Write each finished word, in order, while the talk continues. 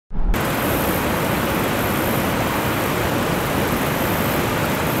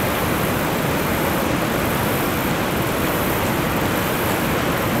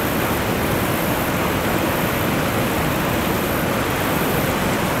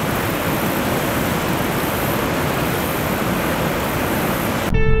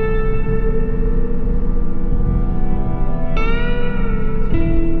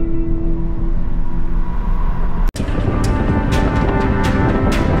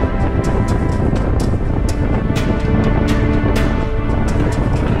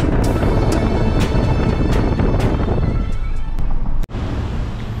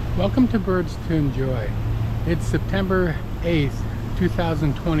to Birds to Enjoy. It's September 8th,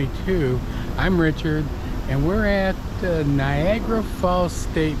 2022. I'm Richard, and we're at Niagara Falls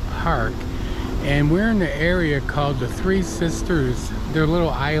State Park, and we're in the area called the Three Sisters. They're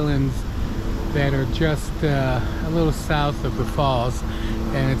little islands that are just a little south of the falls,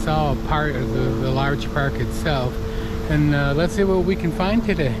 and it's all a part of the large park itself. And let's see what we can find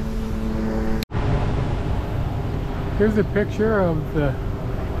today. Here's a picture of the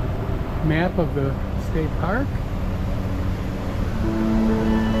map of the state park.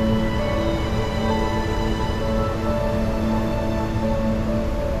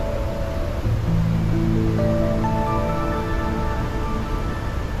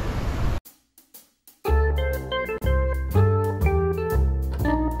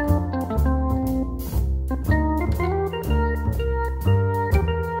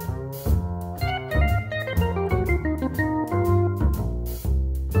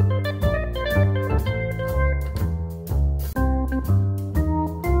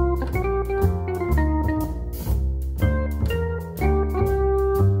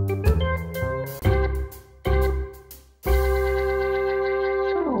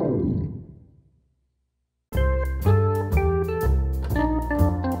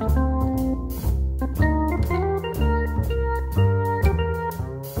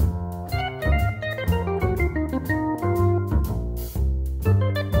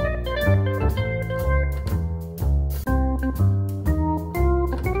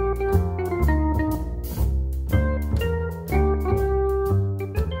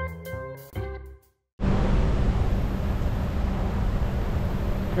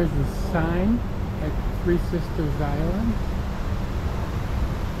 There's a sign at Three Sisters Island.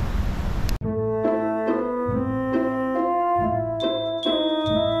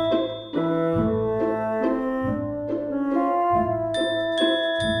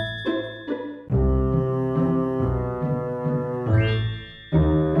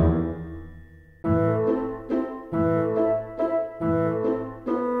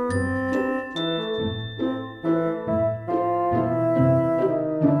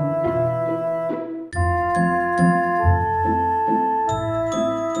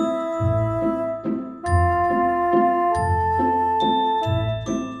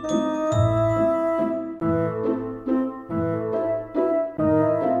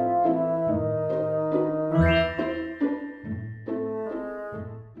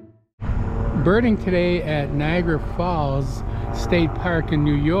 Birding today at Niagara Falls State Park in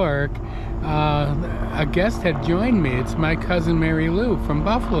New York. A guest had joined me. It's my cousin Mary Lou from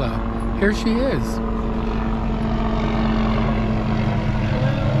Buffalo. Here she is.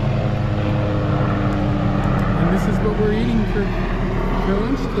 And this is what we're eating for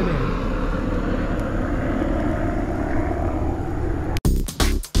lunch today.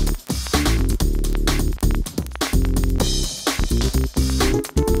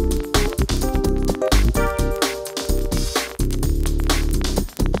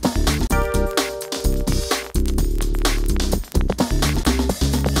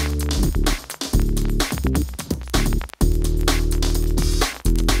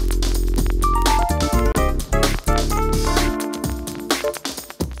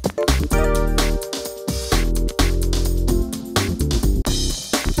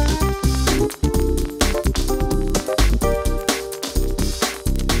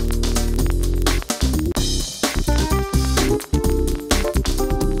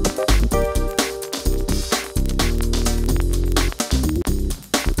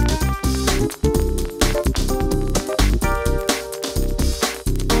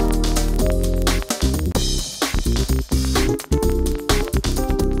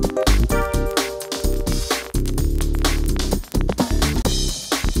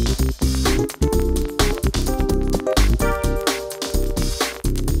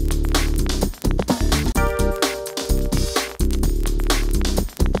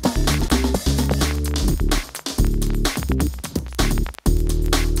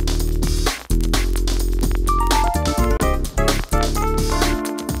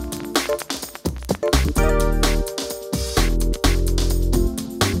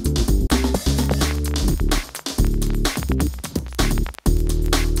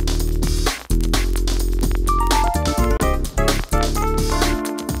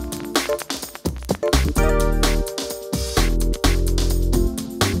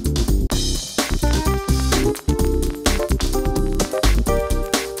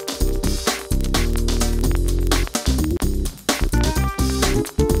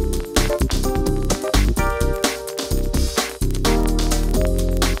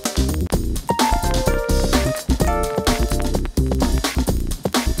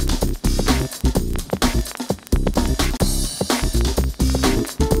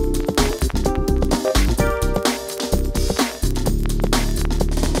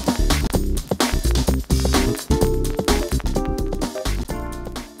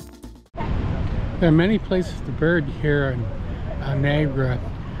 There are many places to bird here on Niagara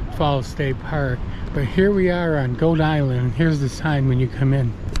Falls State Park, but here we are on Goat Island. Here's the sign when you come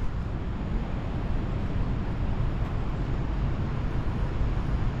in.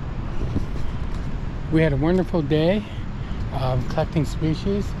 We had a wonderful day collecting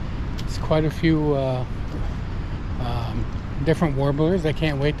species. It's quite a few different warblers. I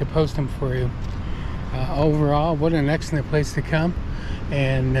can't wait to post them for you. Overall, what an excellent place to come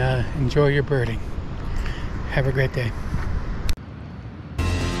and enjoy your birding. Have a great day.